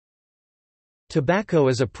Tobacco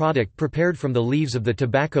is a product prepared from the leaves of the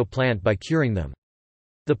tobacco plant by curing them.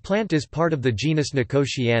 The plant is part of the genus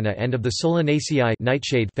Nicotiana and of the Solanaceae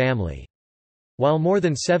nightshade family. While more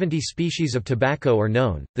than 70 species of tobacco are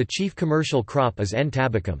known, the chief commercial crop is N.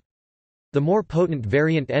 tabacum. The more potent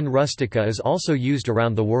variant N. rustica is also used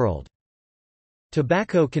around the world.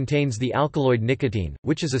 Tobacco contains the alkaloid nicotine,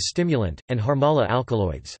 which is a stimulant, and Harmala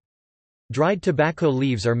alkaloids. Dried tobacco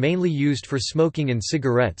leaves are mainly used for smoking in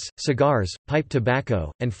cigarettes, cigars, pipe tobacco,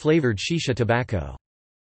 and flavored shisha tobacco.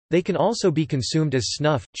 They can also be consumed as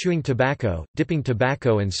snuff, chewing tobacco, dipping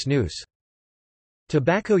tobacco and snus.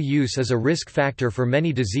 Tobacco use is a risk factor for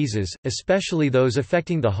many diseases, especially those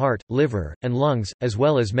affecting the heart, liver, and lungs, as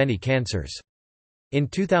well as many cancers. In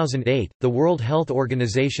 2008, the World Health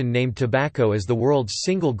Organization named tobacco as the world's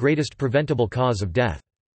single greatest preventable cause of death.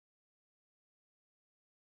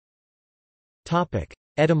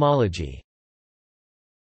 Etymology.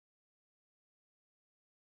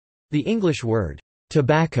 The English word,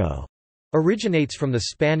 tobacco, originates from the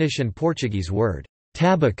Spanish and Portuguese word,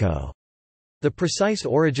 tabaco. The precise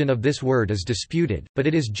origin of this word is disputed, but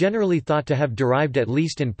it is generally thought to have derived at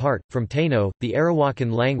least in part, from Taino, the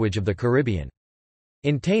Arawakan language of the Caribbean.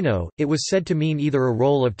 In Taino, it was said to mean either a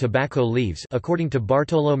roll of tobacco leaves according to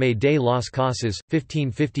Bartolomé de las Casas,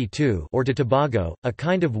 1552, or to Tobago, a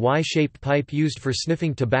kind of Y-shaped pipe used for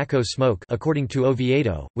sniffing tobacco smoke according to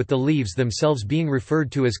Oviedo, with the leaves themselves being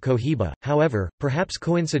referred to as cohiba. However, perhaps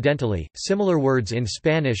coincidentally, similar words in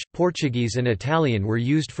Spanish, Portuguese and Italian were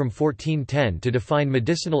used from 1410 to define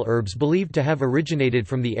medicinal herbs believed to have originated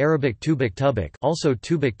from the Arabic tubik tubik, also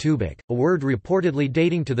tubik tubik, a word reportedly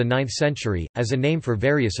dating to the 9th century, as a name for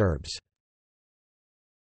various herbs.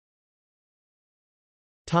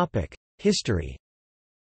 History.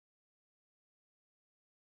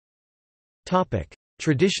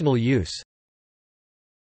 Traditional use.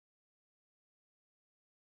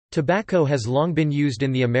 Tobacco has long been used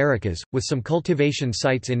in the Americas, with some cultivation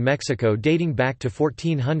sites in Mexico dating back to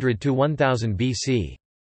 1400 to 1000 BC.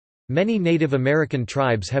 Many Native American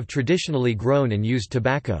tribes have traditionally grown and used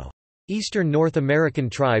tobacco. Eastern North American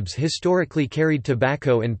tribes historically carried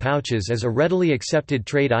tobacco in pouches as a readily accepted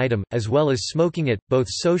trade item, as well as smoking it, both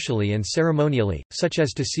socially and ceremonially, such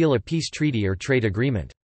as to seal a peace treaty or trade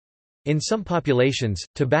agreement. In some populations,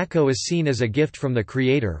 tobacco is seen as a gift from the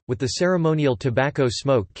Creator, with the ceremonial tobacco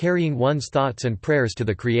smoke carrying one's thoughts and prayers to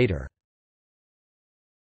the Creator.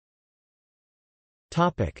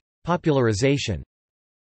 Popularization.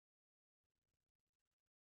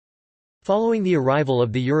 Following the arrival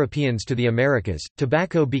of the Europeans to the Americas,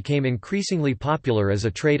 tobacco became increasingly popular as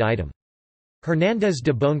a trade item. Hernández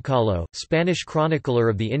de Boncalo, Spanish chronicler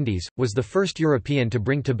of the Indies, was the first European to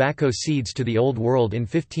bring tobacco seeds to the Old World in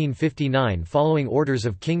 1559 following orders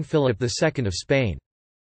of King Philip II of Spain.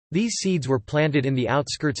 These seeds were planted in the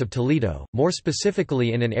outskirts of Toledo, more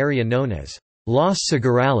specifically in an area known as Las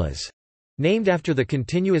Cigarralas, named after the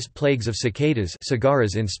continuous plagues of cicadas,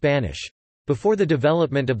 cigarras in Spanish. Before the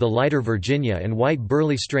development of the lighter Virginia and white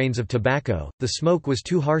burley strains of tobacco, the smoke was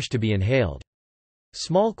too harsh to be inhaled.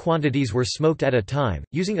 Small quantities were smoked at a time,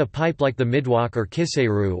 using a pipe like the midwalk or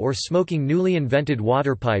kiseru, or smoking newly invented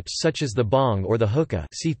water pipes such as the bong or the hookah.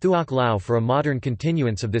 See thuok lao for a modern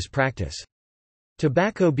continuance of this practice.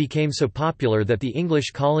 Tobacco became so popular that the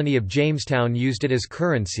English colony of Jamestown used it as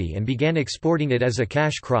currency and began exporting it as a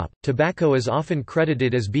cash crop. Tobacco is often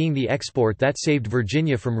credited as being the export that saved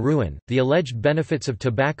Virginia from ruin. The alleged benefits of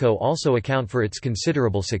tobacco also account for its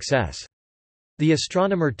considerable success. The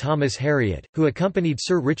astronomer Thomas Harriot, who accompanied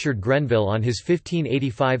Sir Richard Grenville on his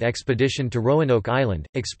 1585 expedition to Roanoke Island,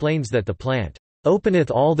 explains that the plant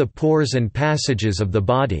openeth all the pores and passages of the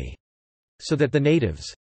body, so that the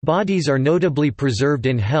natives' bodies are notably preserved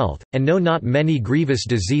in health, and know not many grievous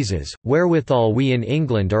diseases, wherewithal we in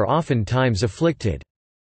England are oftentimes afflicted.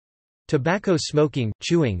 Tobacco smoking,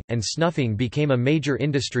 chewing, and snuffing became a major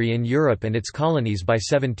industry in Europe and its colonies by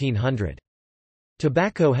 1700.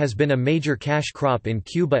 Tobacco has been a major cash crop in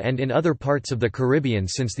Cuba and in other parts of the Caribbean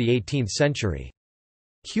since the 18th century.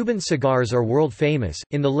 Cuban cigars are world famous.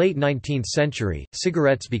 In the late 19th century,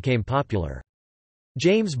 cigarettes became popular.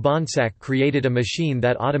 James Bonsack created a machine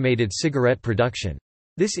that automated cigarette production.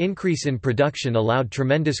 This increase in production allowed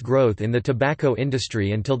tremendous growth in the tobacco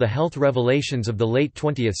industry until the health revelations of the late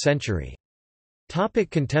 20th century.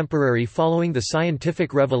 Contemporary. Following the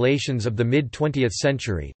scientific revelations of the mid-20th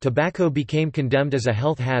century, tobacco became condemned as a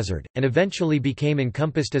health hazard, and eventually became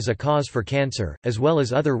encompassed as a cause for cancer, as well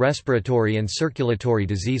as other respiratory and circulatory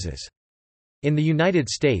diseases. In the United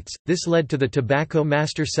States, this led to the Tobacco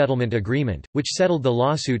Master Settlement Agreement, which settled the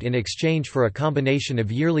lawsuit in exchange for a combination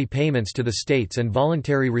of yearly payments to the states and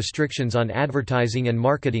voluntary restrictions on advertising and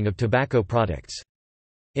marketing of tobacco products.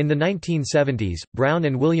 In the 1970s, Brown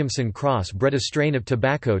and Williamson Cross bred a strain of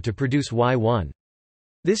tobacco to produce Y1.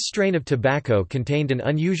 This strain of tobacco contained an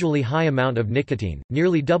unusually high amount of nicotine,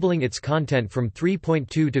 nearly doubling its content from 3.2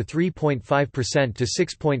 to 3.5% to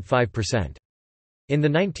 6.5%. In the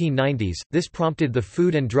 1990s, this prompted the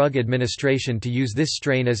Food and Drug Administration to use this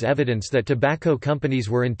strain as evidence that tobacco companies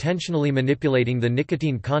were intentionally manipulating the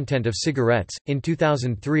nicotine content of cigarettes. In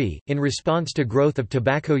 2003, in response to growth of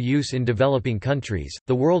tobacco use in developing countries,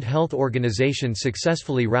 the World Health Organization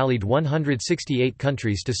successfully rallied 168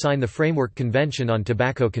 countries to sign the Framework Convention on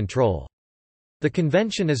Tobacco Control. The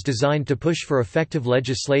convention is designed to push for effective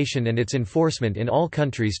legislation and its enforcement in all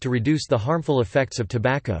countries to reduce the harmful effects of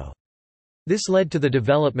tobacco. This led to the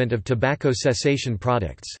development of tobacco cessation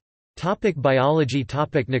products. Biology.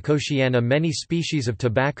 Nicotiana. Many species of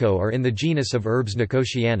tobacco are in the genus of herbs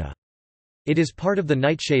Nicotiana. It is part of the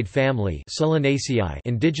nightshade family Solanaceae,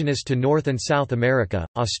 indigenous to North and South America,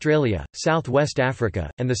 Australia, Southwest Africa,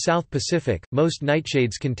 and the South Pacific. Most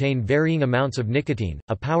nightshades contain varying amounts of nicotine,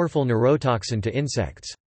 a powerful neurotoxin to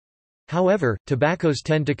insects. However, tobaccos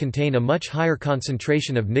tend to contain a much higher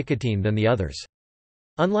concentration of nicotine than the others.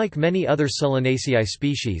 Unlike many other Solanaceae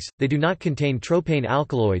species, they do not contain tropane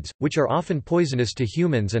alkaloids, which are often poisonous to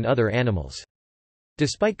humans and other animals.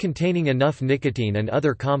 Despite containing enough nicotine and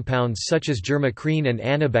other compounds such as germacrine and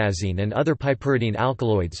anabazine and other piperidine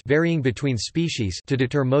alkaloids varying between species to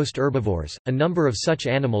deter most herbivores, a number of such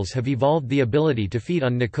animals have evolved the ability to feed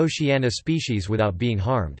on Nicotiana species without being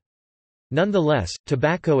harmed. Nonetheless,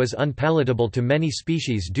 tobacco is unpalatable to many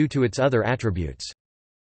species due to its other attributes.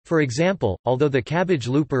 For example, although the cabbage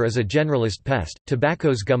looper is a generalist pest,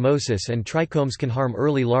 tobaccos gummosus and trichomes can harm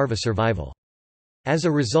early larva survival. As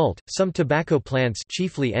a result, some tobacco plants,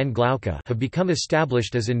 chiefly N. glauca, have become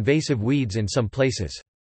established as invasive weeds in some places.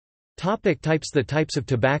 Types. The types of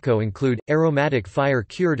tobacco include aromatic fire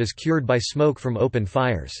cured is cured by smoke from open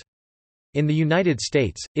fires. In the United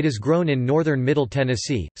States, it is grown in northern Middle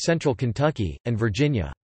Tennessee, central Kentucky, and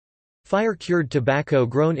Virginia. Fire-cured tobacco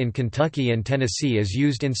grown in Kentucky and Tennessee is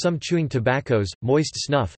used in some chewing tobaccos, moist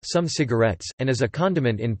snuff, some cigarettes, and as a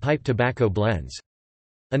condiment in pipe tobacco blends.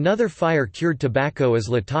 Another fire-cured tobacco is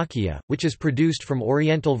Latakia, which is produced from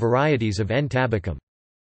oriental varieties of N. tabacum.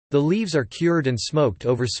 The leaves are cured and smoked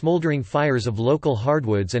over smoldering fires of local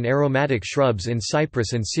hardwoods and aromatic shrubs in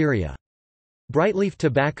Cyprus and Syria. Brightleaf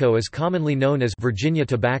tobacco is commonly known as Virginia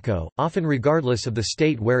tobacco, often regardless of the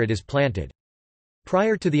state where it is planted.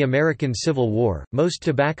 Prior to the American Civil War, most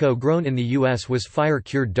tobacco grown in the U.S. was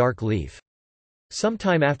fire-cured dark leaf.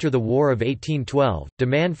 Sometime after the War of 1812,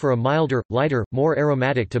 demand for a milder, lighter, more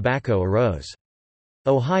aromatic tobacco arose.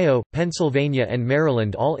 Ohio, Pennsylvania and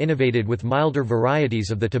Maryland all innovated with milder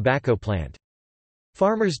varieties of the tobacco plant.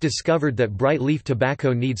 Farmers discovered that bright leaf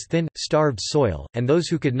tobacco needs thin, starved soil, and those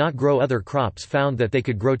who could not grow other crops found that they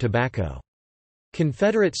could grow tobacco.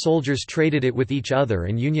 Confederate soldiers traded it with each other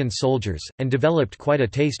and Union soldiers, and developed quite a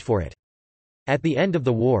taste for it. At the end of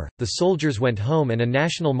the war, the soldiers went home and a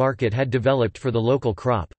national market had developed for the local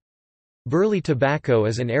crop. Burley tobacco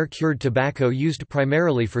is an air-cured tobacco used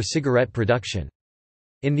primarily for cigarette production.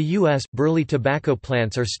 In the U.S., burley tobacco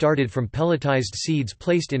plants are started from pelletized seeds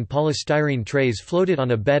placed in polystyrene trays floated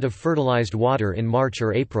on a bed of fertilized water in March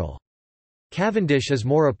or April. Cavendish is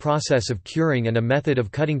more a process of curing and a method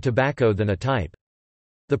of cutting tobacco than a type.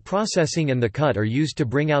 The processing and the cut are used to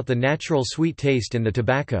bring out the natural sweet taste in the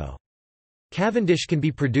tobacco. Cavendish can be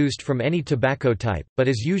produced from any tobacco type, but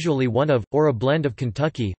is usually one of, or a blend of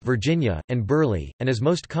Kentucky, Virginia, and Burley, and is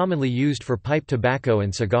most commonly used for pipe tobacco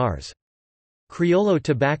and cigars. Criollo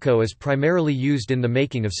tobacco is primarily used in the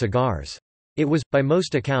making of cigars. It was, by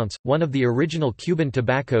most accounts, one of the original Cuban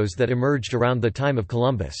tobaccos that emerged around the time of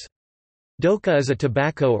Columbus. Doka is a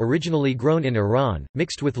tobacco originally grown in Iran,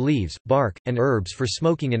 mixed with leaves, bark, and herbs for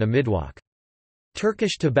smoking in a midwok.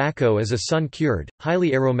 Turkish tobacco is a sun-cured,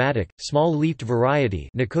 highly aromatic, small-leafed variety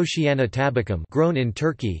Nicotiana tabacum grown in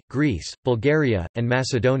Turkey, Greece, Bulgaria, and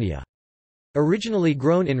Macedonia. Originally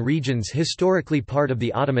grown in regions historically part of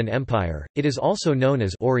the Ottoman Empire, it is also known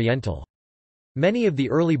as Oriental. Many of the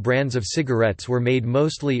early brands of cigarettes were made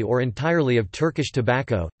mostly or entirely of Turkish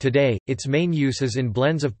tobacco. Today, its main use is in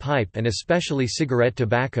blends of pipe and especially cigarette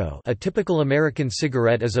tobacco. A typical American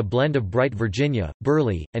cigarette is a blend of bright Virginia,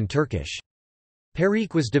 Burley, and Turkish.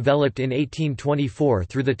 Perique was developed in 1824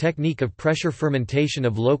 through the technique of pressure fermentation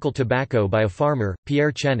of local tobacco by a farmer,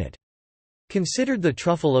 Pierre Chenet. Considered the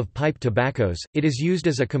truffle of pipe tobaccos, it is used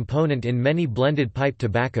as a component in many blended pipe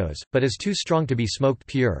tobaccos, but is too strong to be smoked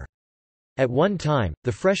pure. At one time,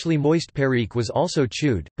 the freshly moist perique was also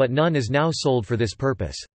chewed, but none is now sold for this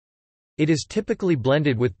purpose. It is typically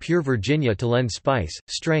blended with pure Virginia to lend spice,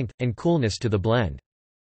 strength, and coolness to the blend.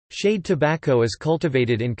 Shade tobacco is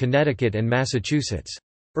cultivated in Connecticut and Massachusetts.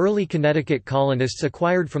 Early Connecticut colonists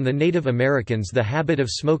acquired from the Native Americans the habit of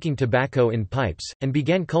smoking tobacco in pipes, and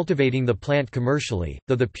began cultivating the plant commercially,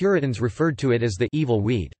 though the Puritans referred to it as the evil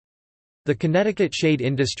weed. The Connecticut shade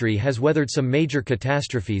industry has weathered some major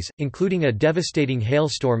catastrophes, including a devastating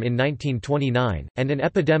hailstorm in 1929, and an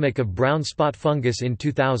epidemic of brown spot fungus in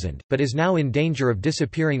 2000, but is now in danger of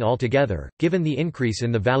disappearing altogether, given the increase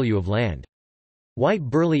in the value of land. White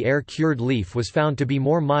burley air-cured leaf was found to be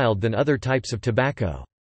more mild than other types of tobacco.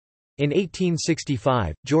 In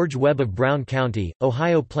 1865, George Webb of Brown County,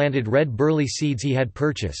 Ohio planted red burley seeds he had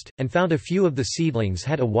purchased, and found a few of the seedlings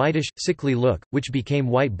had a whitish, sickly look, which became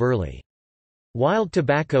white burley. Wild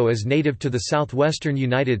tobacco is native to the southwestern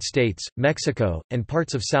United States, Mexico, and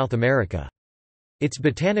parts of South America. Its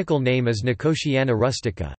botanical name is Nicotiana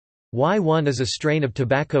rustica. Y1 is a strain of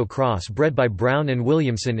tobacco cross bred by Brown and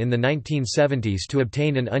Williamson in the 1970s to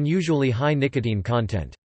obtain an unusually high nicotine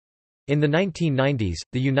content. In the 1990s,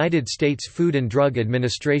 the United States Food and Drug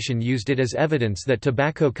Administration used it as evidence that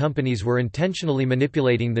tobacco companies were intentionally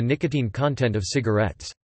manipulating the nicotine content of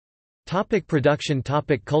cigarettes. Production.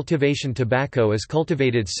 Cultivation. Tobacco is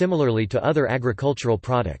cultivated similarly to other agricultural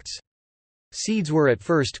products. Seeds were at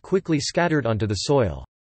first quickly scattered onto the soil.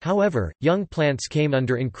 However, young plants came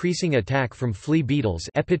under increasing attack from flea beetles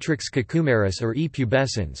Epitrix cucumaris or E.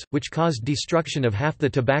 pubescens, which caused destruction of half the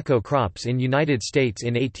tobacco crops in United States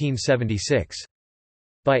in 1876.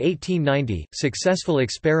 By 1890, successful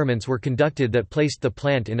experiments were conducted that placed the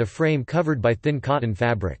plant in a frame covered by thin cotton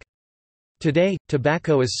fabric. Today,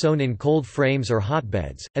 tobacco is sown in cold frames or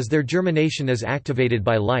hotbeds, as their germination is activated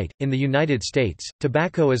by light. In the United States,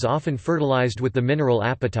 tobacco is often fertilized with the mineral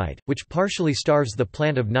apatite, which partially starves the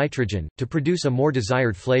plant of nitrogen, to produce a more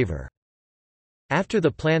desired flavor. After the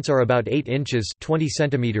plants are about 8 inches (20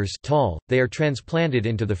 centimeters) tall, they are transplanted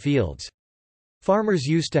into the fields. Farmers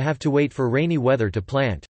used to have to wait for rainy weather to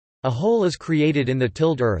plant. A hole is created in the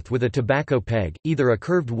tilled earth with a tobacco peg, either a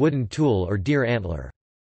curved wooden tool or deer antler.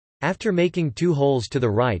 After making 2 holes to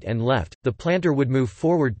the right and left, the planter would move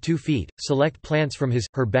forward 2 feet, select plants from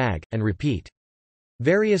his/her bag, and repeat.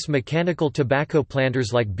 Various mechanical tobacco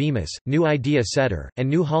planters like Bemis, New Idea Setter, and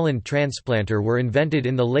New Holland transplanter were invented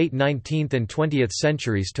in the late 19th and 20th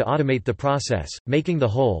centuries to automate the process, making the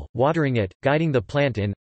hole, watering it, guiding the plant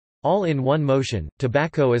all in one motion.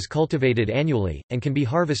 Tobacco is cultivated annually, and can be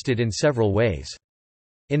harvested in several ways.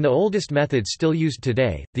 In the oldest method still used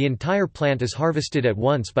today, the entire plant is harvested at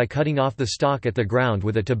once by cutting off the stalk at the ground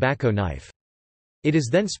with a tobacco knife. It is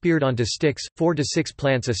then speared onto sticks, 4 to 6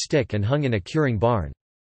 plants a stick, and hung in a curing barn.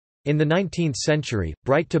 In the 19th century,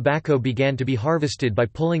 bright tobacco began to be harvested by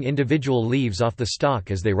pulling individual leaves off the stalk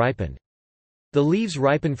as they ripened. The leaves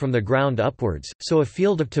ripen from the ground upwards, so a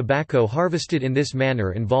field of tobacco harvested in this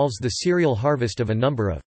manner involves the serial harvest of a number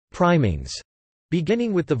of primings,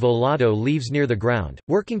 beginning with the volado leaves near the ground,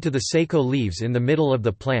 working to the saco leaves in the middle of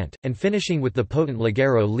the plant, and finishing with the potent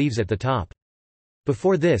ligero leaves at the top.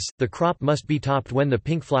 Before this, the crop must be topped when the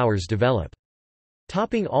pink flowers develop.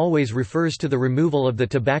 Topping always refers to the removal of the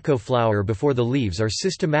tobacco flower before the leaves are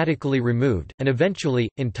systematically removed, and eventually,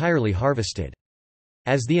 entirely harvested.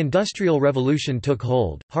 As the Industrial Revolution took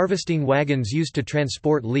hold, harvesting wagons used to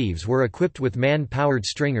transport leaves were equipped with man-powered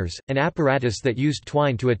stringers, an apparatus that used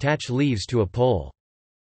twine to attach leaves to a pole.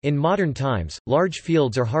 In modern times, large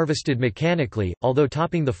fields are harvested mechanically, although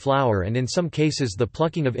topping the flower and in some cases the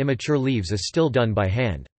plucking of immature leaves is still done by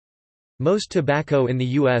hand. Most tobacco in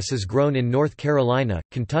the U.S. is grown in North Carolina,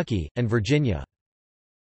 Kentucky, and Virginia.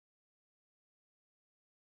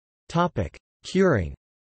 Curing.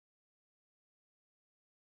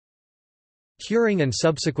 Curing and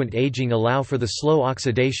subsequent aging allow for the slow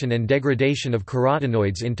oxidation and degradation of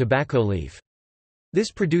carotenoids in tobacco leaf.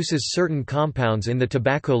 This produces certain compounds in the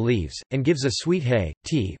tobacco leaves, and gives a sweet hay,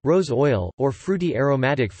 tea, rose oil, or fruity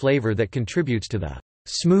aromatic flavor that contributes to the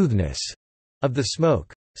smoothness of the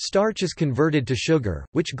smoke. Starch is converted to sugar,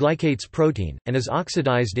 which glycates protein, and is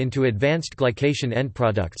oxidized into advanced glycation end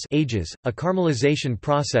products ages, a caramelization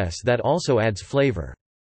process that also adds flavor.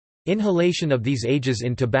 Inhalation of these ages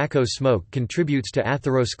in tobacco smoke contributes to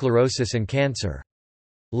atherosclerosis and cancer.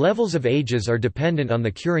 Levels of ages are dependent on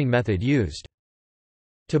the curing method used.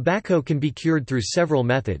 Tobacco can be cured through several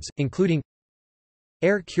methods, including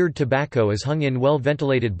Air-cured tobacco is hung in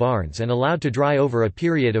well-ventilated barns and allowed to dry over a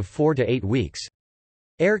period of 4 to 8 weeks.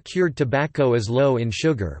 Air-cured tobacco is low in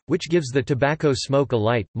sugar, which gives the tobacco smoke a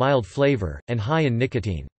light, mild flavor, and high in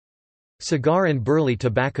nicotine. Cigar and burley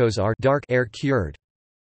tobaccos are dark air-cured.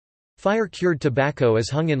 Fire-cured tobacco is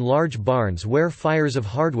hung in large barns where fires of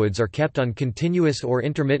hardwoods are kept on continuous or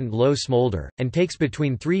intermittent low smolder, and takes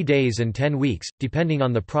between 3 days and 10 weeks, depending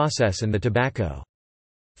on the process and the tobacco.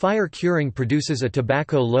 Fire curing produces a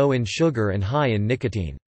tobacco low in sugar and high in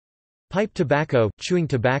nicotine. Pipe tobacco, chewing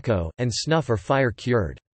tobacco, and snuff are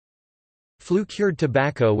fire-cured. Flue-cured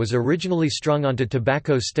tobacco was originally strung onto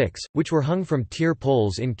tobacco sticks, which were hung from tier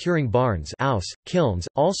poles in curing barns, kilns,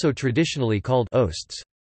 also traditionally called oasts.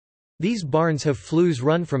 These barns have flues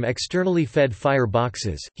run from externally fed fire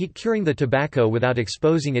boxes, heat curing the tobacco without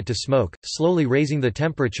exposing it to smoke, slowly raising the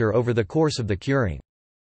temperature over the course of the curing.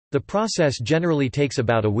 The process generally takes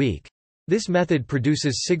about a week. This method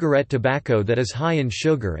produces cigarette tobacco that is high in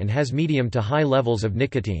sugar and has medium to high levels of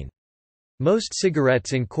nicotine. Most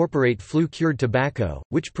cigarettes incorporate flue-cured tobacco,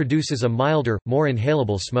 which produces a milder, more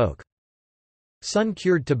inhalable smoke.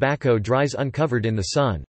 Sun-cured tobacco dries uncovered in the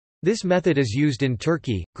sun. This method is used in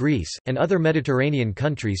Turkey, Greece, and other Mediterranean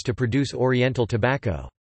countries to produce Oriental tobacco.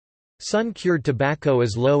 Sun-cured tobacco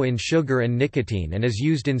is low in sugar and nicotine and is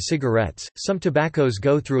used in cigarettes. Some tobaccos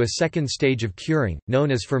go through a second stage of curing, known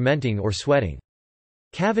as fermenting or sweating.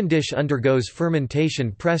 Cavendish undergoes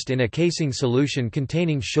fermentation pressed in a casing solution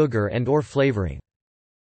containing sugar and/or flavoring.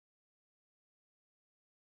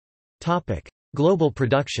 Topic: Global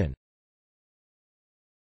production.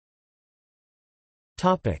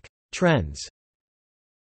 Topic: Trends.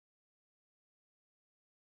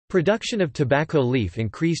 Production of tobacco leaf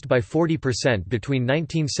increased by 40% between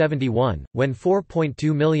 1971, when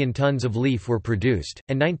 4.2 million tons of leaf were produced,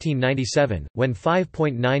 and 1997, when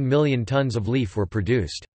 5.9 million tons of leaf were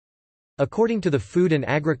produced. According to the Food and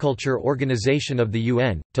Agriculture Organization of the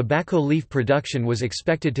UN, tobacco leaf production was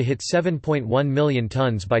expected to hit 7.1 million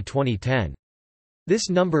tons by 2010. This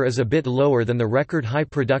number is a bit lower than the record high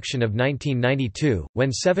production of 1992,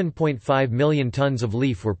 when 7.5 million tons of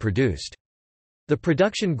leaf were produced. The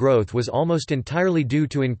production growth was almost entirely due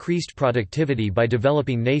to increased productivity by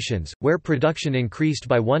developing nations, where production increased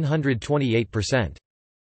by 128%.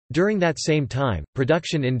 During that same time,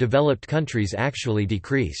 production in developed countries actually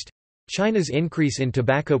decreased. China's increase in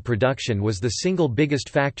tobacco production was the single biggest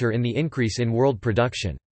factor in the increase in world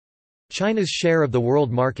production. China's share of the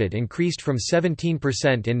world market increased from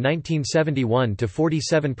 17% in 1971 to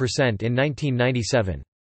 47% in 1997.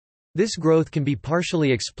 This growth can be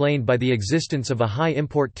partially explained by the existence of a high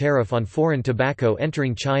import tariff on foreign tobacco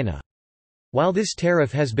entering China. While this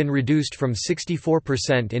tariff has been reduced from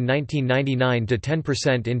 64% in 1999 to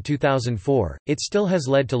 10% in 2004, it still has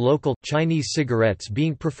led to local, Chinese cigarettes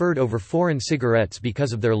being preferred over foreign cigarettes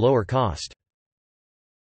because of their lower cost.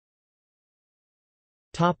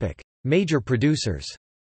 Major producers.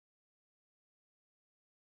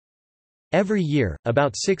 Every year,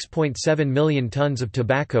 about 6.7 million tons of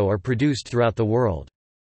tobacco are produced throughout the world.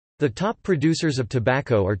 The top producers of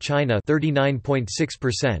tobacco are China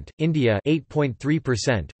 39.6%, India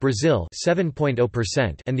 8.3%, Brazil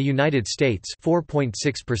 7.0%, and the United States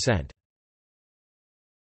 4.6%.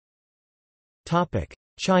 Topic: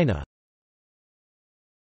 China.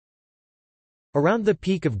 Around the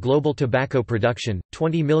peak of global tobacco production,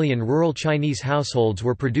 20 million rural Chinese households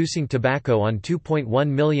were producing tobacco on 2.1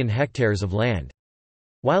 million hectares of land.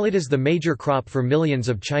 While it is the major crop for millions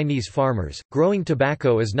of Chinese farmers, growing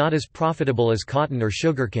tobacco is not as profitable as cotton or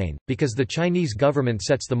sugarcane, because the Chinese government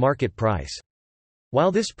sets the market price.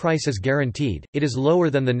 While this price is guaranteed, it is lower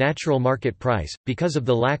than the natural market price, because of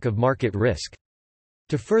the lack of market risk.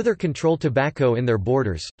 To further control tobacco in their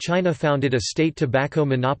borders, China founded a State Tobacco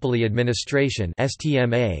Monopoly Administration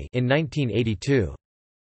 (STMA) in 1982.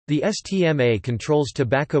 The STMA controls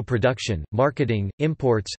tobacco production, marketing,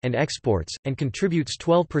 imports, and exports, and contributes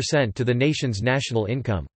 12% to the nation's national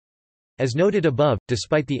income. As noted above,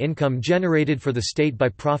 despite the income generated for the state by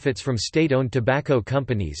profits from state-owned tobacco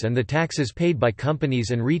companies and the taxes paid by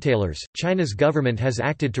companies and retailers, China's government has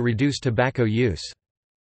acted to reduce tobacco use.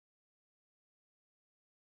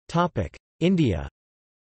 India.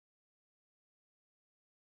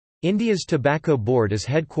 India's Tobacco Board is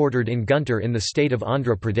headquartered in Guntur in the state of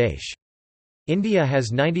Andhra Pradesh. India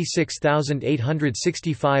has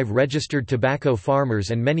 96,865 registered tobacco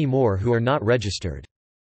farmers and many more who are not registered.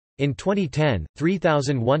 In 2010,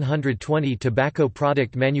 3,120 tobacco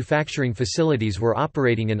product manufacturing facilities were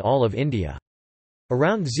operating in all of India.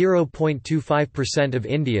 Around 0.25% of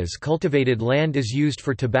India's cultivated land is used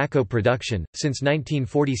for tobacco production. Since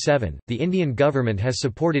 1947, the Indian government has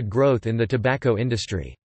supported growth in the tobacco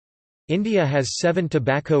industry. India has 7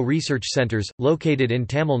 tobacco research centres, located in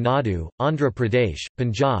Tamil Nadu, Andhra Pradesh,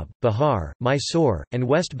 Punjab, Bihar, Mysore, and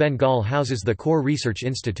West Bengal houses the Core Research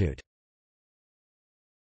Institute.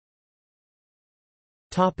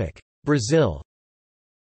 Brazil.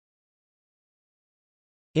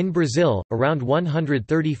 In Brazil, around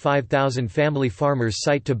 135,000 family farmers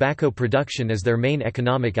cite tobacco production as their main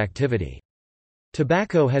economic activity.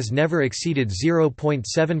 Tobacco has never exceeded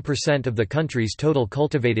 0.7% of the country's total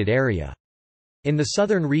cultivated area. In the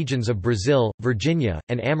southern regions of Brazil, Virginia,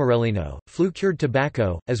 and Amarelino, flue-cured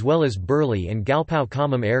tobacco, as well as burley and galpão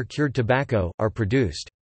comum air-cured tobacco, are produced.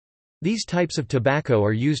 These types of tobacco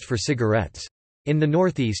are used for cigarettes. In the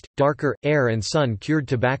northeast, darker, air and sun-cured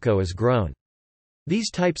tobacco is grown.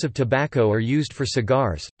 These types of tobacco are used for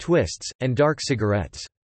cigars, twists, and dark cigarettes.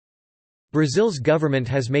 Brazil's government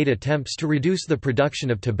has made attempts to reduce the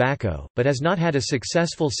production of tobacco, but has not had a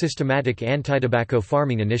successful systematic anti-tobacco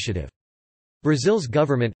farming initiative. Brazil's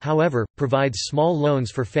government, however, provides small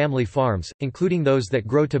loans for family farms, including those that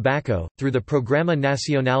grow tobacco, through the Programa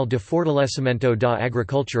Nacional de Fortalecimento da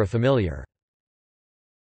Agricultura Familiar.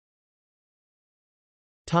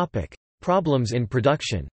 Problems in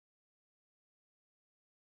production.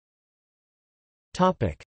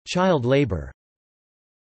 Child labor.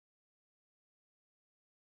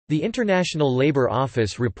 The International Labour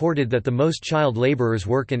Office reported that the most child labourers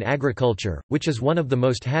work in agriculture, which is one of the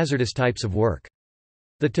most hazardous types of work.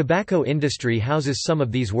 The tobacco industry houses some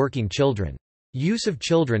of these working children. Use of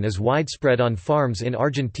children is widespread on farms in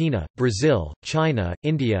Argentina, Brazil, China,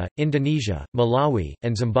 India, Indonesia, Malawi,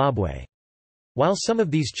 and Zimbabwe. While some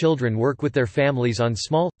of these children work with their families on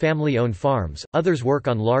small, family-owned farms, others work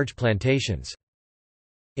on large plantations.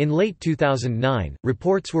 In late 2009,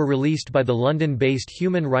 reports were released by the London-based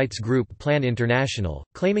human rights group Plan International,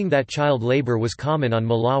 claiming that child labour was common on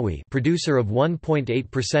Malawi, producer of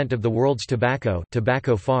 1.8% of the world's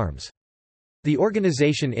tobacco farms. The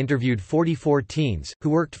organization interviewed 44 teens, who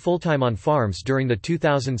worked full-time on farms during the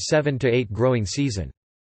 2007-8 growing season.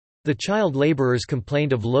 The child labourers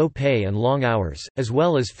complained of low pay and long hours, as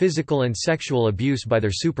well as physical and sexual abuse by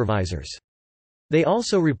their supervisors. They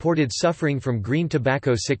also reported suffering from green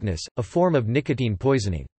tobacco sickness, a form of nicotine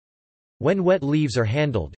poisoning. When wet leaves are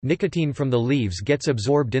handled, nicotine from the leaves gets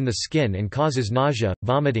absorbed in the skin and causes nausea,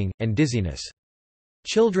 vomiting, and dizziness.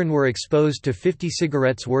 Children were exposed to 50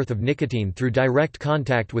 cigarettes worth of nicotine through direct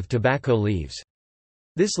contact with tobacco leaves.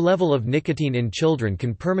 This level of nicotine in children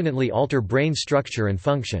can permanently alter brain structure and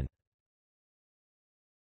function.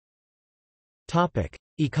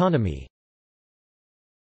 Economy.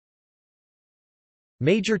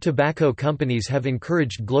 Major tobacco companies have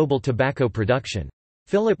encouraged global tobacco production.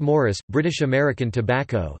 Philip Morris, British American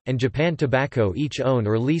Tobacco, and Japan Tobacco each own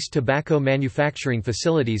or lease tobacco manufacturing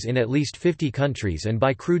facilities in at least 50 countries and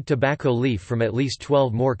buy crude tobacco leaf from at least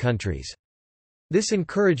 12 more countries. This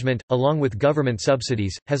encouragement, along with government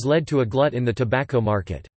subsidies, has led to a glut in the tobacco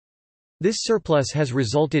market. This surplus has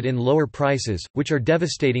resulted in lower prices, which are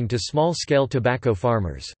devastating to small-scale tobacco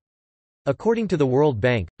farmers. According to the World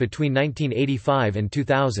Bank, between 1985 and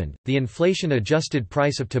 2000, the inflation-adjusted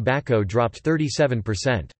price of tobacco dropped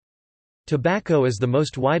 37%. Tobacco is the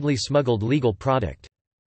most widely smuggled legal product.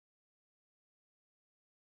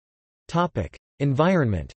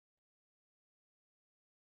 Environment.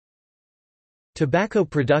 Tobacco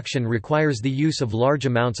production requires the use of large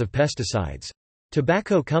amounts of pesticides.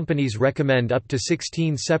 Tobacco companies recommend up to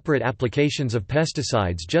 16 separate applications of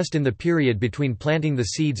pesticides just in the period between planting the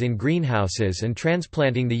seeds in greenhouses and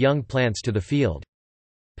transplanting the young plants to the field.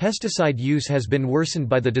 Pesticide use has been worsened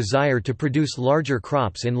by the desire to produce larger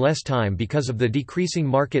crops in less time because of the decreasing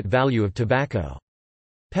market value of tobacco.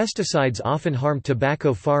 Pesticides often harm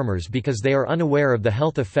tobacco farmers because they are unaware of the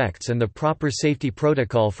health effects and the proper safety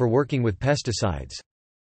protocol for working with pesticides.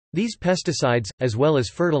 These pesticides, as well as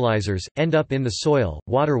fertilizers, end up in the soil,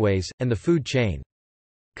 waterways, and the food chain.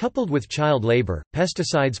 Coupled with child labor,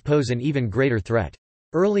 pesticides pose an even greater threat.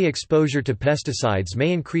 Early exposure to pesticides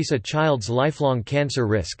may increase a child's lifelong cancer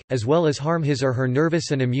risk, as well as harm his or her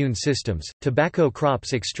nervous and immune systems. Tobacco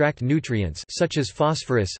crops extract nutrients such as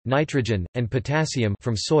phosphorus, nitrogen, and potassium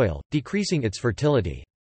from soil, decreasing its fertility.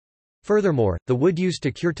 Furthermore, the wood used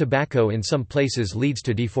to cure tobacco in some places leads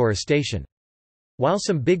to deforestation. While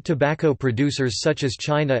some big tobacco producers such as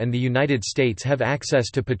China and the United States have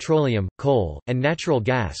access to petroleum, coal, and natural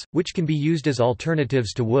gas, which can be used as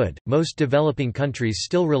alternatives to wood, most developing countries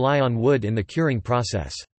still rely on wood in the curing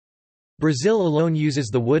process. Brazil alone uses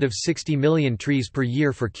the wood of 60 million trees per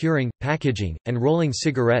year for curing, packaging, and rolling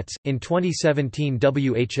cigarettes. In 2017,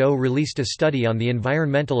 WHO released a study on the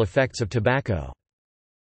environmental effects of tobacco.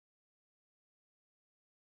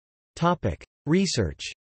 Topic: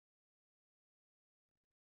 Research.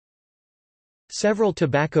 Several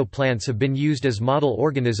tobacco plants have been used as model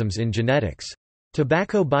organisms in genetics.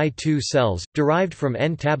 Tobacco Bi-2 cells, derived from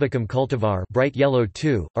N. tabacum cultivar bright yellow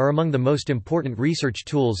 2, are among the most important research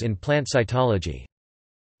tools in plant cytology.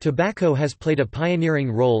 Tobacco has played a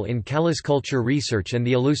pioneering role in callus culture research and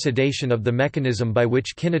the elucidation of the mechanism by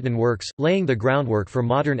which kinetin works, laying the groundwork for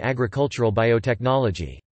modern agricultural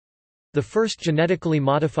biotechnology. The first genetically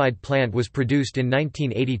modified plant was produced in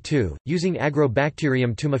 1982, using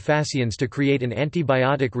Agrobacterium tumefaciens to create an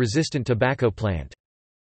antibiotic-resistant tobacco plant.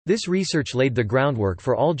 This research laid the groundwork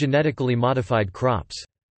for all genetically modified crops.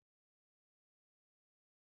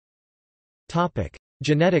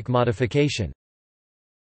 Genetic modification.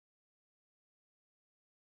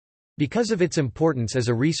 Because of its importance as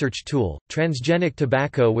a research tool, transgenic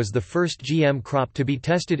tobacco was the first GM crop to be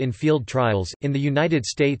tested in field trials. In the United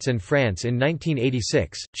States and France in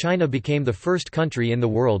 1986, China became the first country in the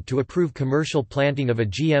world to approve commercial planting of a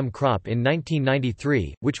GM crop in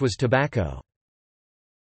 1993, which was tobacco.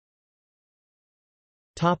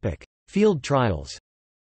 Field trials.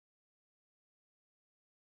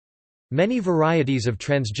 Many varieties of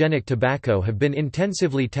transgenic tobacco have been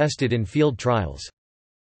intensively tested in field trials.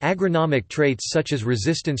 Agronomic traits such as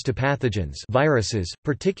resistance to pathogens viruses,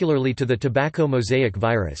 particularly to the tobacco mosaic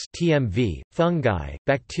virus (TMV), fungi,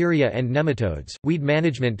 bacteria and nematodes, weed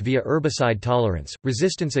management via herbicide tolerance,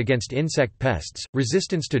 resistance against insect pests,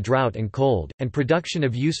 resistance to drought and cold, and production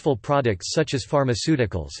of useful products such as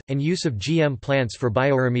pharmaceuticals, and use of GM plants for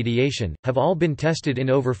bioremediation, have all been tested in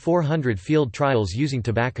over 400 field trials using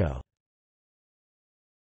tobacco.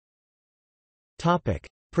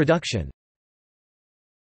 Production.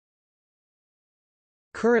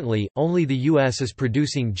 Currently, only the U.S. is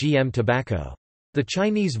producing GM tobacco. The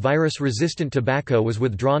Chinese virus-resistant tobacco was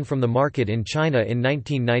withdrawn from the market in China in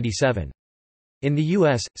 1997. In the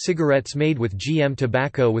U.S., cigarettes made with GM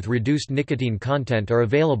tobacco with reduced nicotine content are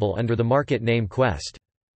available under the market name Quest.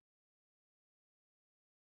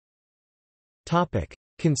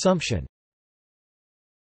 Consumption.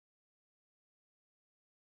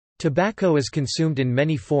 Tobacco is consumed in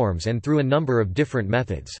many forms and through a number of different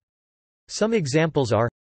methods. Some examples are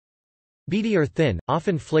beedi or thin,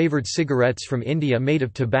 often flavored cigarettes from India made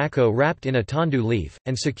of tobacco wrapped in a tandu leaf,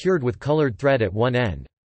 and secured with colored thread at one end.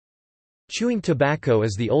 Chewing tobacco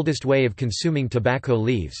is the oldest way of consuming tobacco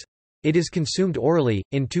leaves. It is consumed orally,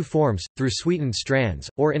 in two forms, through sweetened strands,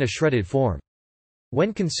 or in a shredded form.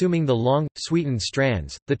 When consuming the long, sweetened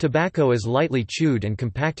strands, the tobacco is lightly chewed and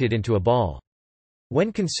compacted into a ball.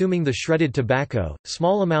 When consuming the shredded tobacco,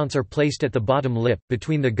 small amounts are placed at the bottom lip,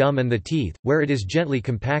 between the gum and the teeth, where it is gently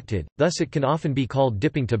compacted, thus it can often be called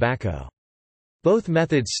dipping tobacco. Both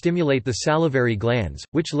methods stimulate the salivary glands,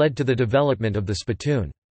 which led to the development of the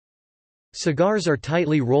spittoon. Cigars are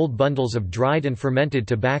tightly rolled bundles of dried and fermented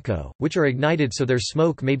tobacco, which are ignited so their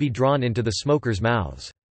smoke may be drawn into the smokers' mouths.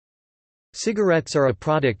 Cigarettes are a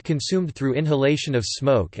product consumed through inhalation of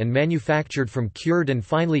smoke and manufactured from cured and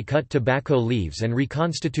finely cut tobacco leaves and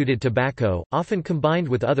reconstituted tobacco, often combined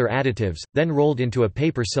with other additives, then rolled into a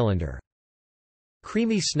paper cylinder.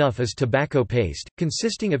 Creamy snuff is tobacco paste,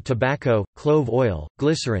 consisting of tobacco, clove oil,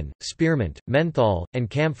 glycerin, spearmint, menthol, and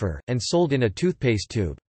camphor, and sold in a toothpaste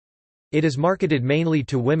tube. It is marketed mainly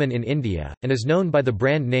to women in India, and is known by the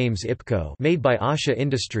brand names Ipco made by Asha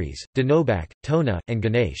Industries, Dinobak, Tona, and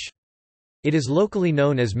Ganesh. It is locally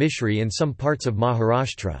known as mishri in some parts of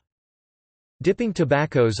Maharashtra. Dipping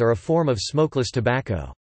tobaccos are a form of smokeless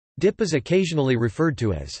tobacco. Dip is occasionally referred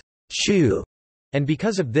to as chew, and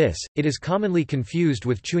because of this, it is commonly confused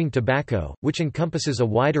with chewing tobacco, which encompasses a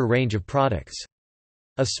wider range of products.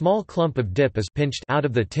 A small clump of dip is pinched out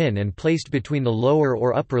of the tin and placed between the lower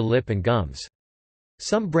or upper lip and gums.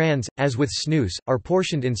 Some brands, as with snus, are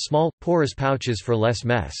portioned in small, porous pouches for less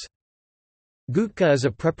mess. Gutka is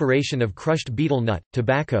a preparation of crushed betel nut,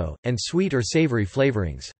 tobacco, and sweet or savory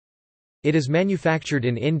flavorings. It is manufactured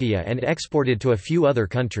in India and exported to a few other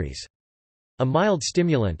countries. A mild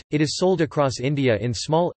stimulant, it is sold across India in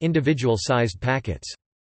small, individual-sized packets.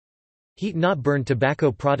 Heat not burn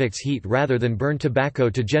tobacco products heat rather than burn tobacco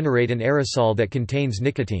to generate an aerosol that contains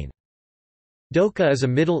nicotine. Doka is a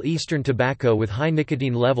Middle Eastern tobacco with high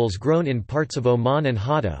nicotine levels grown in parts of Oman and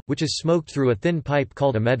Hatta, which is smoked through a thin pipe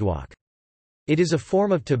called a medwak. It is a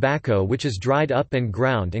form of tobacco which is dried up and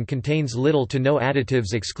ground and contains little to no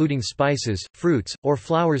additives excluding spices, fruits, or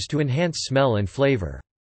flowers to enhance smell and flavor.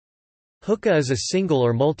 Hookah is a single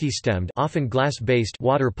or multi-stemmed, often glass-based,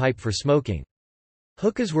 water pipe for smoking.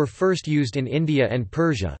 Hookahs were first used in India and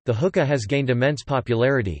Persia. The hookah has gained immense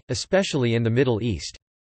popularity, especially in the Middle East.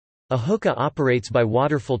 A hookah operates by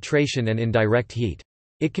water filtration and in direct heat.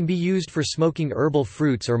 It can be used for smoking herbal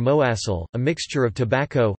fruits or moasal, a mixture of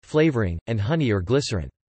tobacco, flavoring, and honey or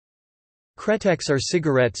glycerin. Kretex are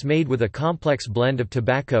cigarettes made with a complex blend of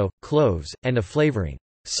tobacco, cloves, and a flavoring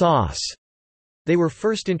sauce. They were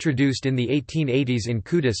first introduced in the 1880s in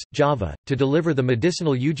Kudus, Java, to deliver the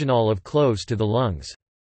medicinal eugenol of cloves to the lungs.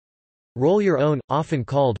 Roll your own, often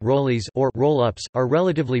called rollies or roll-ups, are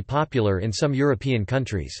relatively popular in some European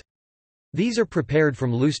countries. These are prepared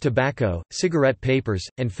from loose tobacco, cigarette papers,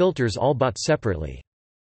 and filters all bought separately.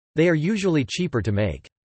 They are usually cheaper to make.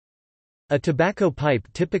 A tobacco pipe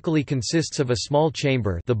typically consists of a small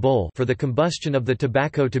chamber, the bowl, for the combustion of the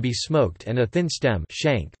tobacco to be smoked, and a thin stem,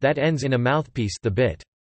 shank, that ends in a mouthpiece, the bit.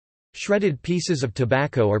 Shredded pieces of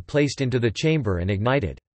tobacco are placed into the chamber and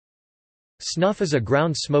ignited. Snuff is a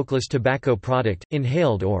ground smokeless tobacco product,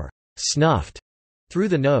 inhaled or snuffed through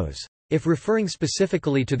the nose. If referring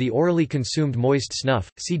specifically to the orally consumed moist snuff,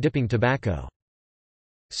 see dipping tobacco.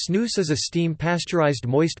 Snus is a steam-pasteurized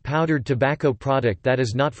moist powdered tobacco product that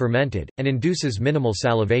is not fermented, and induces minimal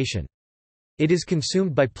salivation. It is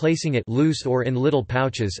consumed by placing it loose or in little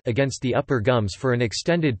pouches against the upper gums for an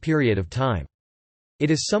extended period of time. It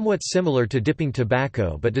is somewhat similar to dipping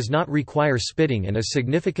tobacco but does not require spitting and is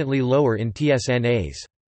significantly lower in TSNAs.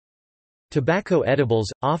 Tobacco edibles,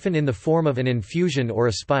 often in the form of an infusion or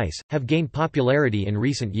a spice, have gained popularity in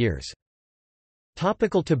recent years.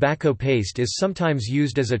 Topical tobacco paste is sometimes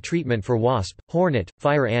used as a treatment for wasp, hornet,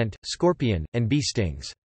 fire ant, scorpion, and bee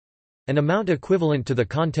stings. An amount equivalent to the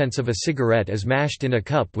contents of a cigarette is mashed in a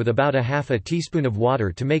cup with about a half a teaspoon of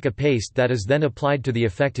water to make a paste that is then applied to the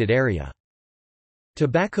affected area.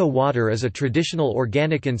 Tobacco water is a traditional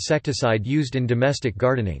organic insecticide used in domestic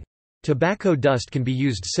gardening. Tobacco dust can be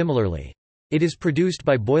used similarly. It is produced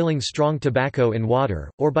by boiling strong tobacco in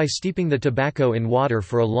water, or by steeping the tobacco in water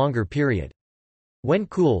for a longer period. When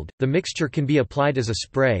cooled, the mixture can be applied as a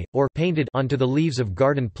spray, or painted onto the leaves of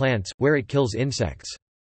garden plants, where it kills insects.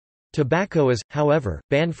 Tobacco is, however,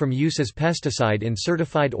 banned from use as pesticide in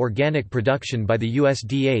certified organic production by the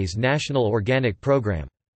USDA's National Organic Program.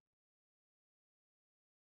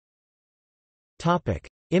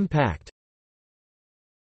 Impact.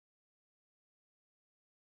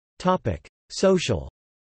 Social.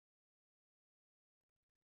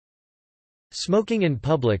 Smoking in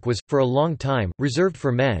public was, for a long time, reserved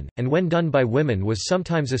for men, and when done by women was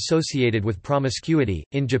sometimes associated with promiscuity.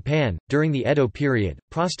 In Japan, during the Edo period,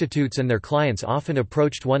 prostitutes and their clients often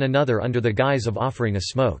approached one another under the guise of offering a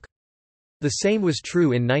smoke. The same was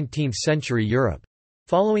true in 19th-century Europe.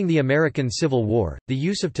 Following the American Civil War, the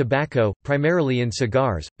use of tobacco, primarily in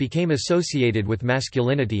cigars, became associated with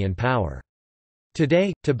masculinity and power.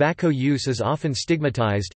 Today, tobacco use is often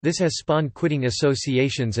stigmatized. This has spawned quitting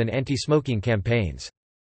associations and anti-smoking campaigns.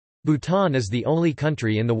 Bhutan is the only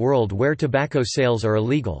country in the world where tobacco sales are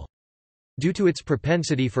illegal. Due to its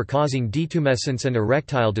propensity for causing detumescence and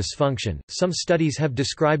erectile dysfunction, some studies have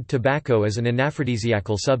described tobacco as an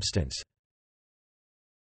anaphrodisiacal substance.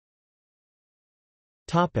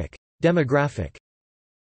 Demographic.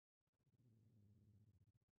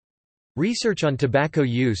 Research on tobacco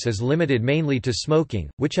use is limited mainly to smoking,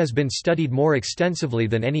 which has been studied more extensively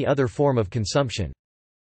than any other form of consumption.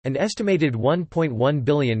 An estimated 1.1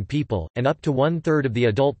 billion people, and up to one-third of the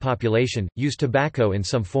adult population, use tobacco in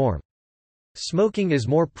some form. Smoking is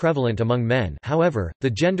more prevalent among men, however, the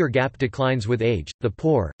gender gap declines with age, the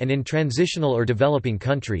poor, and in transitional or developing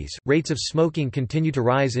countries, rates of smoking continue to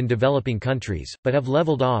rise in developing countries, but have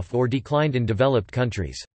leveled off or declined in developed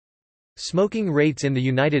countries. Smoking rates in the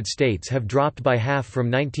United States have dropped by half from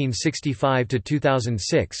 1965 to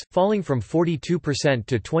 2006, falling from 42%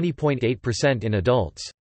 to 20.8% in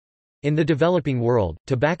adults. In the developing world,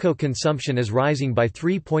 tobacco consumption is rising by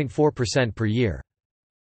 3.4% per year.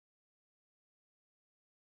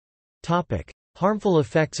 Harmful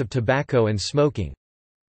effects of tobacco and smoking.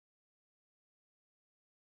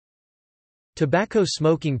 Tobacco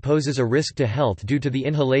smoking poses a risk to health due to the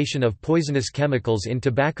inhalation of poisonous chemicals in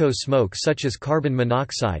tobacco smoke such as carbon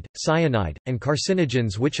monoxide, cyanide, and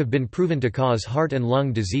carcinogens which have been proven to cause heart and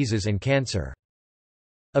lung diseases and cancer.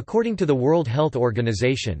 According to the World Health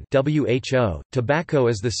Organization (WHO), tobacco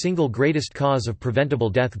is the single greatest cause of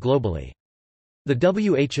preventable death globally. The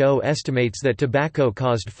WHO estimates that tobacco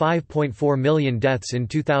caused 5.4 million deaths in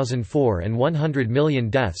 2004 and 100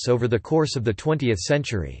 million deaths over the course of the 20th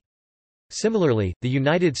century. Similarly, the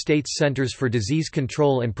United States Centers for Disease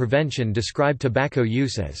Control and Prevention describe tobacco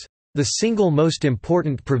use as "the single most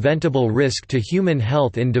important preventable risk to human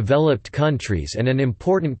health in developed countries and an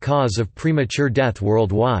important cause of premature death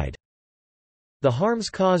worldwide." The harms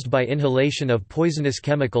caused by inhalation of poisonous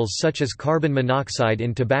chemicals such as carbon monoxide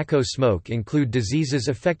in tobacco smoke include diseases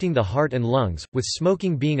affecting the heart and lungs, with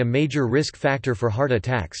smoking being a major risk factor for heart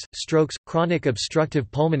attacks, strokes, chronic obstructive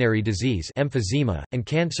pulmonary disease emphysema, and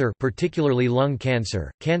cancer, particularly lung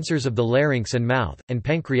cancer, cancers of the larynx and mouth, and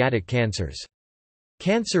pancreatic cancers.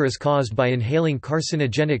 Cancer is caused by inhaling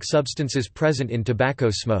carcinogenic substances present in tobacco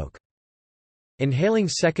smoke. Inhaling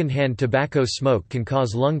secondhand tobacco smoke can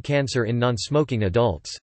cause lung cancer in non-smoking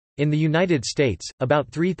adults. In the United States, about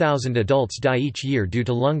 3,000 adults die each year due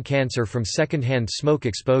to lung cancer from secondhand smoke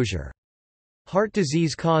exposure. Heart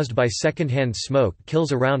disease caused by secondhand smoke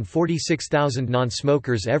kills around 46,000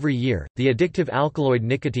 non-smokers every year. The addictive alkaloid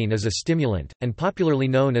nicotine is a stimulant, and popularly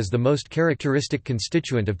known as the most characteristic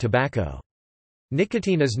constituent of tobacco.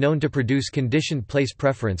 Nicotine is known to produce conditioned place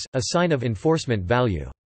preference, a sign of enforcement value.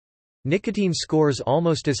 Nicotine scores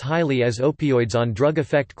almost as highly as opioids on drug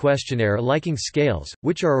effect questionnaire liking scales,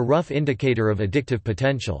 which are a rough indicator of addictive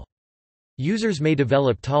potential. Users may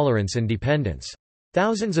develop tolerance and dependence.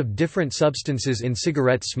 Thousands of different substances in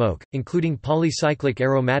cigarette smoke, including polycyclic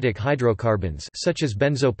aromatic hydrocarbons such as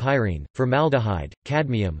benzopyrene, formaldehyde,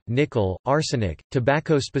 cadmium, nickel, arsenic,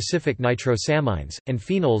 tobacco-specific nitrosamines, and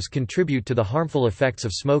phenols contribute to the harmful effects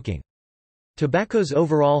of smoking. Tobacco's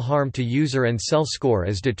overall harm to user and cell score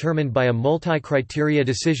as determined by a multi-criteria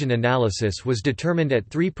decision analysis was determined at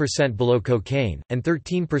 3% below cocaine, and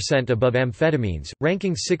 13% above amphetamines,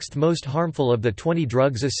 ranking 6th most harmful of the 20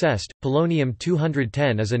 drugs assessed.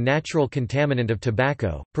 Polonium-210 is a natural contaminant of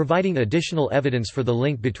tobacco, providing additional evidence for the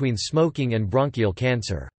link between smoking and bronchial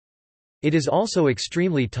cancer. It is also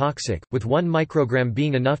extremely toxic, with 1 microgram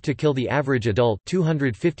being enough to kill the average adult,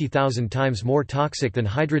 250,000 times more toxic than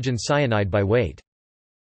hydrogen cyanide by weight.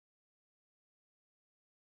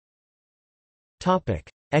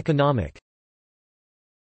 Economic.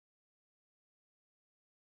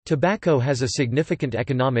 Tobacco has a significant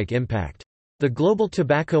economic impact. The global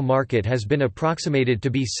tobacco market has been approximated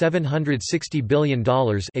to be $760 billion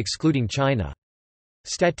excluding China.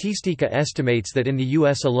 Statistica estimates that in the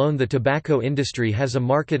U.S. alone the tobacco industry has a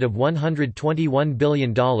market of $121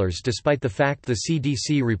 billion despite the fact the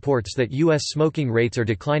CDC reports that U.S. smoking rates are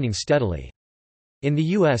declining steadily. In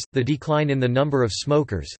the U.S., the decline in the number of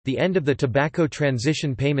smokers, the end of the Tobacco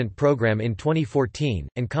Transition Payment Program in 2014,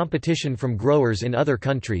 and competition from growers in other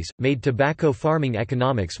countries, made tobacco farming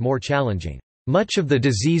economics more challenging. Much of the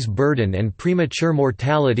disease burden and premature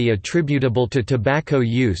mortality attributable to tobacco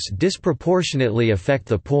use disproportionately affect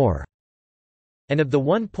the poor. And of the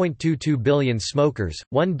 1.22 billion smokers,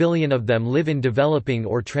 1 billion of them live in developing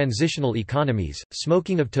or transitional economies.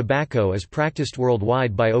 Smoking of tobacco is practiced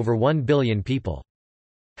worldwide by over 1 billion people.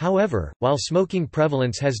 However, while smoking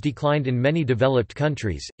prevalence has declined in many developed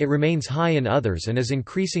countries, it remains high in others and is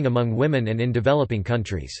increasing among women and in developing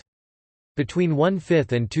countries. Between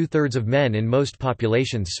 1/5 and 2/3 of men in most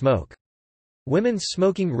populations smoke. Women's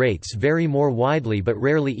smoking rates vary more widely but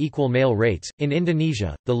rarely equal male rates. In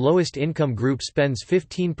Indonesia, the lowest income group spends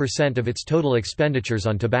 15% of its total expenditures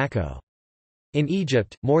on tobacco. In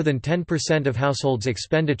Egypt, more than 10% of households'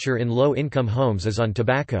 expenditure in low-income homes is on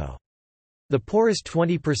tobacco. The poorest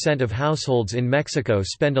 20% of households in Mexico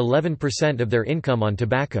spend 11% of their income on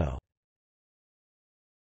tobacco.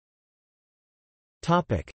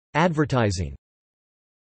 Advertising.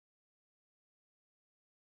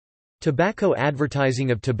 Tobacco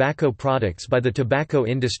advertising of tobacco products by the tobacco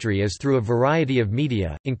industry is through a variety of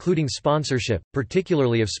media, including sponsorship,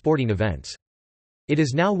 particularly of sporting events. It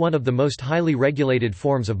is now one of the most highly regulated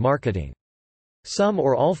forms of marketing. Some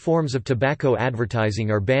or all forms of tobacco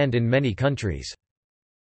advertising are banned in many countries.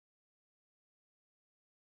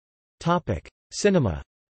 Cinema.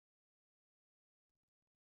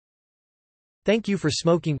 Thank You for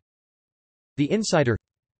Smoking. The Insider.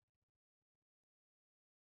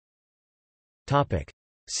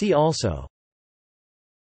 See also: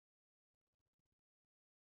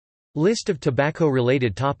 List of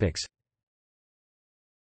tobacco-related topics.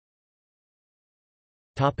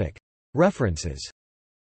 References.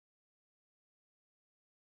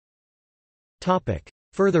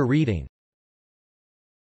 Further reading.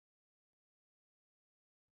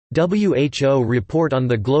 WHO Report on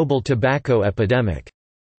the Global Tobacco Epidemic.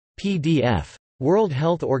 PDF. World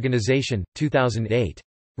Health Organization, 2008.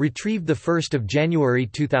 Retrieved 1 January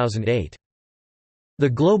 2008. The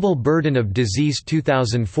Global Burden of Disease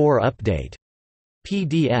 2004 Update.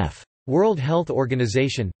 PDF. World Health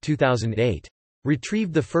Organization, 2008.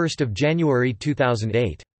 Retrieved 1 January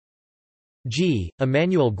 2008. G.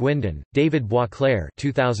 Emmanuel Guindon, David Boisclair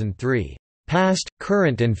 2003. Past,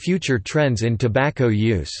 Current and Future Trends in Tobacco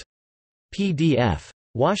Use. PDF.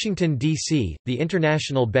 Washington, D.C., The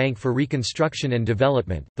International Bank for Reconstruction and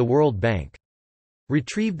Development, the World Bank.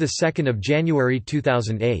 Retrieved 2 January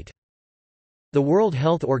 2008. The World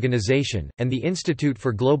Health Organization, and the Institute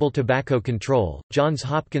for Global Tobacco Control, Johns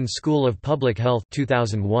Hopkins School of Public Health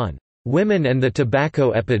 2001. Women and the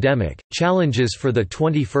Tobacco Epidemic, Challenges for the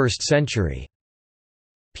 21st Century.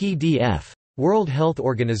 PDF. World Health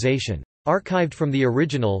Organization. Archived from the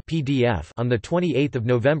original PDF on 28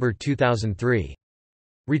 November 2003.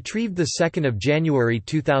 Retrieved 2 January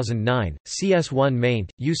 2009, CS1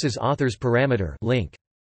 maint, uses authors parameter link.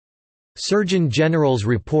 Surgeon General's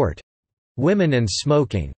Report. Women and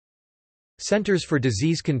Smoking. Centers for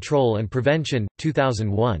Disease Control and Prevention,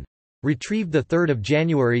 2001. Retrieved 3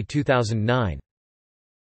 January 2009.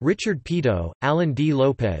 Richard Pito, Alan D.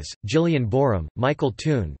 Lopez, Gillian Borum, Michael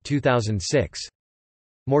Toon 2006.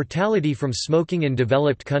 Mortality from Smoking in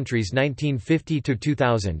Developed Countries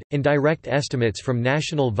 1950–2000, Indirect Estimates from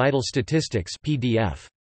National Vital Statistics PDF.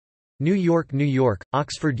 New York, New York,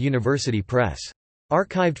 Oxford University Press.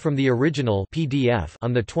 Archived from the original PDF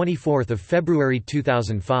on 24 February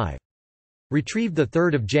 2005. Retrieved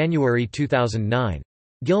 3 January 2009.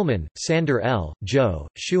 Gilman, Sander L., Joe,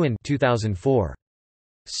 Schuon 2004.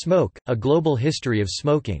 Smoke, A Global History of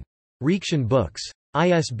Smoking. Reaction Books.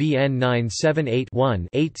 ISBN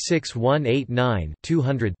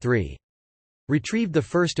 978-1-86189-200-3. Retrieved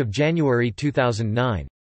 1 January 2009.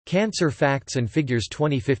 Cancer Facts and Figures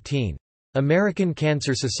 2015. American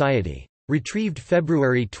Cancer Society. Retrieved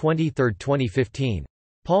February 23, 2015.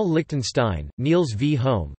 Paul Lichtenstein, Niels V.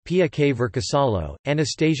 Home, Pia K. Verkasalo,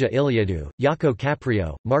 Anastasia Iliadou, Jaakko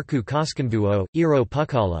Caprio, Markku Koskenvuo, Eero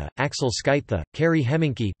Pukala, Axel Skythe, Kari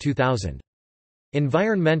Heminki 2000.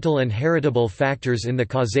 Environmental and Heritable Factors in the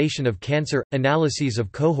Causation of Cancer – Analyses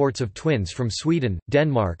of cohorts of twins from Sweden,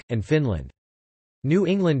 Denmark, and Finland. New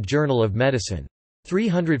England Journal of Medicine.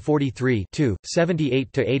 343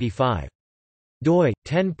 78–85. doi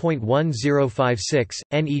 10.1056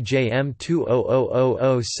 NEJM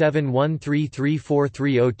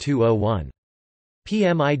 2000071334302001.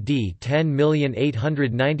 PMID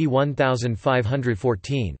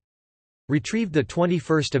 10891514. Retrieved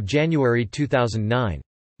 21 January 2009.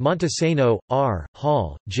 Montesano, R.,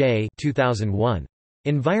 Hall, J. 2001.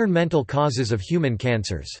 Environmental Causes of Human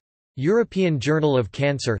Cancers. European Journal of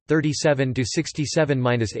Cancer,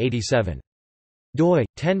 37–67–87. doi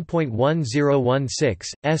 10.1016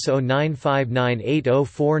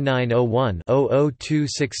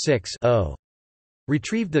 S0959804901-00266-0.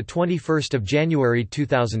 Retrieved 21 January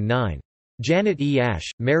 2009. Janet E. Ash,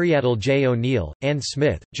 Mariadel J. O'Neill, Ann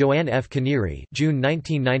Smith, Joanne F. Canary, June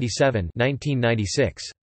 1997–1996.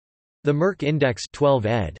 The Merck Index 12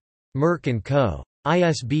 ed. Merck & Co.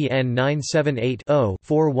 ISBN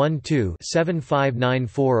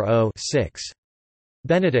 978-0-412-75940-6.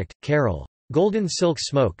 Benedict, Carol. Golden Silk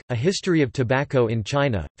Smoke, A History of Tobacco in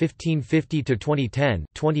China, 1550–2010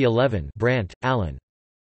 2011. Brandt, Alan.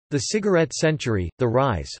 The Cigarette Century, The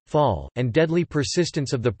Rise, Fall, and Deadly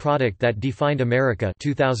Persistence of the Product That Defined America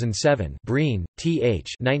 2007. Breen, T.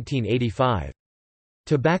 H. 1985.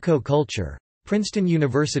 Tobacco Culture. Princeton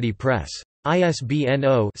University Press. ISBN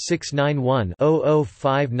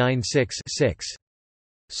 0-691-00596-6.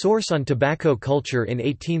 Source on Tobacco Culture in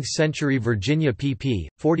 18th-Century Virginia pp.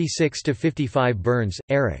 46–55. Burns,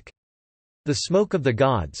 Eric. The Smoke of the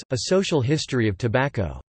Gods, A Social History of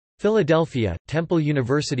Tobacco. Philadelphia, Temple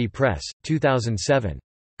University Press, 2007.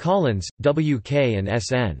 Collins, W. K. and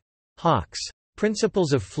S. N. Hawks.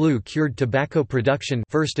 Principles of Flue-Cured Tobacco Production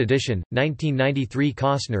 1st edition, 1993.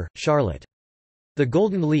 Costner, Charlotte. The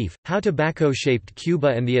Golden Leaf, How Tobacco Shaped Cuba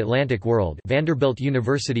and the Atlantic World Vanderbilt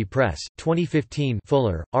University Press, 2015.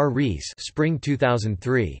 Fuller, R. Rees Spring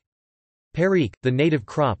 2003. Perique, The Native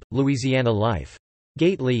Crop, Louisiana Life.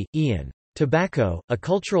 Gately, Ian. Tobacco, A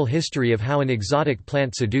Cultural History of How an Exotic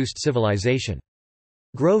Plant Seduced Civilization.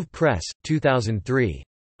 Grove Press, 2003.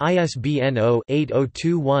 ISBN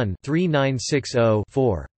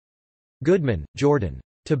 0-8021-3960-4. Goodman, Jordan.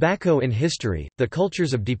 Tobacco in History, The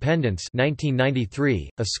Cultures of Dependence 1993,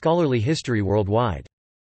 A Scholarly History Worldwide.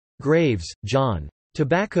 Graves, John.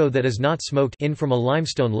 Tobacco That Is Not Smoked In From a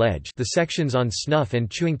Limestone Ledge, The Sections on Snuff and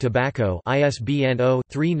Chewing Tobacco ISBN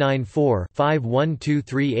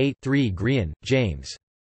 0-394-51238-3. Grian, James.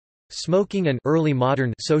 Smoking and Early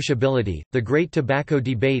Modern Sociability, The Great Tobacco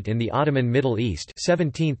Debate in the Ottoman Middle East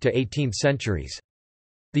 17th to 18th centuries.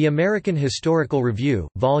 The American Historical Review,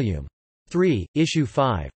 Vol. 3, Issue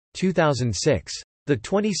 5. 2006. The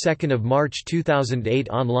 22nd of March 2008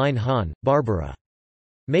 online Han, Barbara.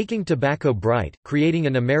 Making Tobacco Bright, Creating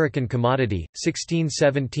an American Commodity,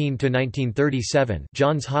 1617–1937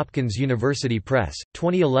 Johns Hopkins University Press,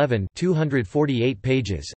 2011 248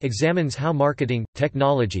 pages, examines how marketing,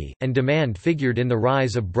 technology, and demand figured in the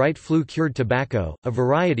rise of bright flue-cured tobacco, a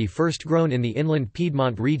variety first grown in the inland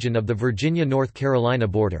Piedmont region of the Virginia-North Carolina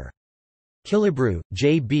border. Killebrew,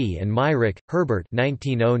 J. B. and Myrick, Herbert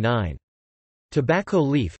 1909. Tobacco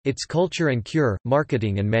Leaf, Its Culture and Cure,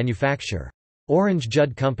 Marketing and Manufacture. Orange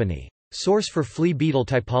Judd Company. Source for Flea Beetle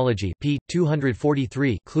Typology p.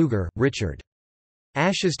 243 Kluger, Richard.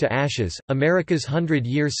 Ashes to Ashes, America's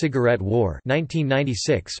 100-Year Cigarette War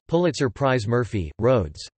 1996, Pulitzer Prize Murphy,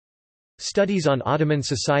 Rhodes. Studies on Ottoman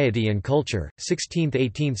Society and Culture,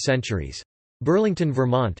 16th–18th Centuries. Burlington,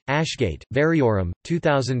 Vermont, Ashgate, Variorum,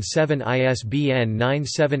 2007 ISBN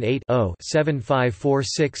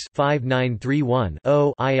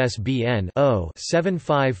 978-0-7546-5931-0 ISBN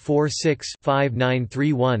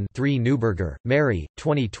 0-7546-5931-3 Neuberger, Mary,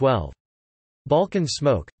 2012. Balkan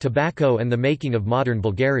Smoke, Tobacco and the Making of Modern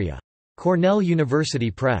Bulgaria. Cornell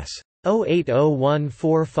University Press.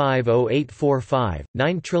 08014508845,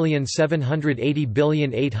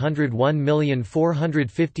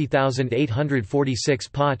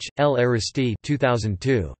 9780801450846 Poch, L. Aristide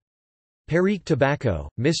 2002. Perique Tobacco,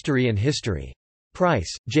 Mystery and History.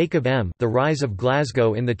 Price, Jacob M. The Rise of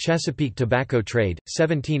Glasgow in the Chesapeake Tobacco Trade,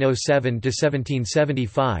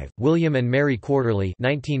 1707–1775, William and Mary Quarterly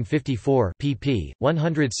 1954 pp.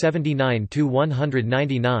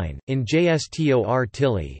 179–199, in JSTOR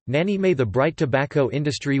Tilly, Nanny May the Bright Tobacco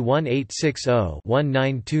Industry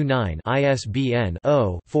 1860-1929 ISBN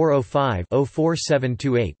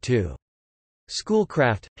 0-405-04728-2.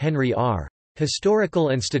 Schoolcraft, Henry R. Historical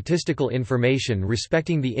and Statistical Information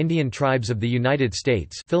Respecting the Indian Tribes of the United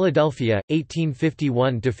States, Philadelphia,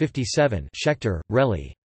 1851–57 Schechter,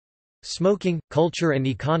 Relly. Smoking, Culture and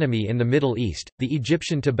Economy in the Middle East, The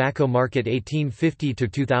Egyptian Tobacco Market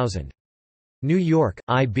 1850–2000. New York,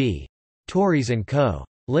 I.B. Tauris & Co.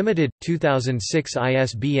 Limited, 2006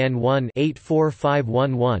 ISBN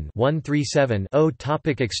 1-84511-137-0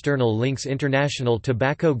 Topic External links International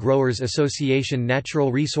Tobacco Growers Association Natural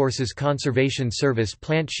Resources Conservation Service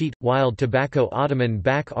Plant Sheet – Wild Tobacco Ottoman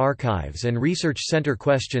Back Archives and Research Center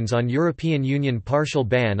Questions on European Union partial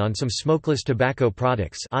ban on some smokeless tobacco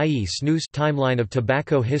products i.e. snus Timeline of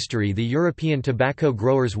tobacco history The European Tobacco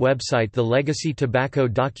Growers website The Legacy Tobacco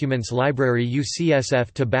Documents Library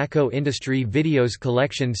UCSF Tobacco Industry Videos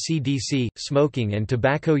Collection CDC, Smoking and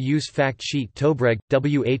Tobacco Use Fact Sheet Tobreg,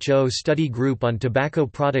 WHO Study Group on Tobacco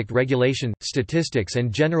Product Regulation, Statistics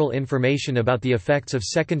and General Information about the Effects of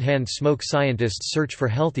Secondhand Smoke Scientists Search for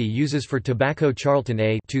Healthy Uses for Tobacco Charlton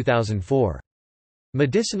A. 2004.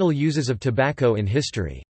 Medicinal Uses of Tobacco in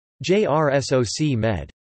History. JRSOC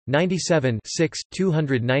Med. 97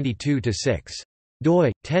 292–6.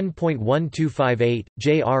 doi, 10.1258,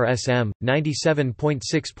 JRSM,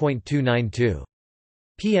 97.6.292.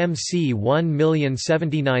 PMC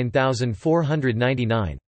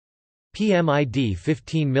 1079499. PMID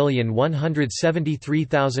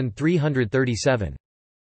 15173337.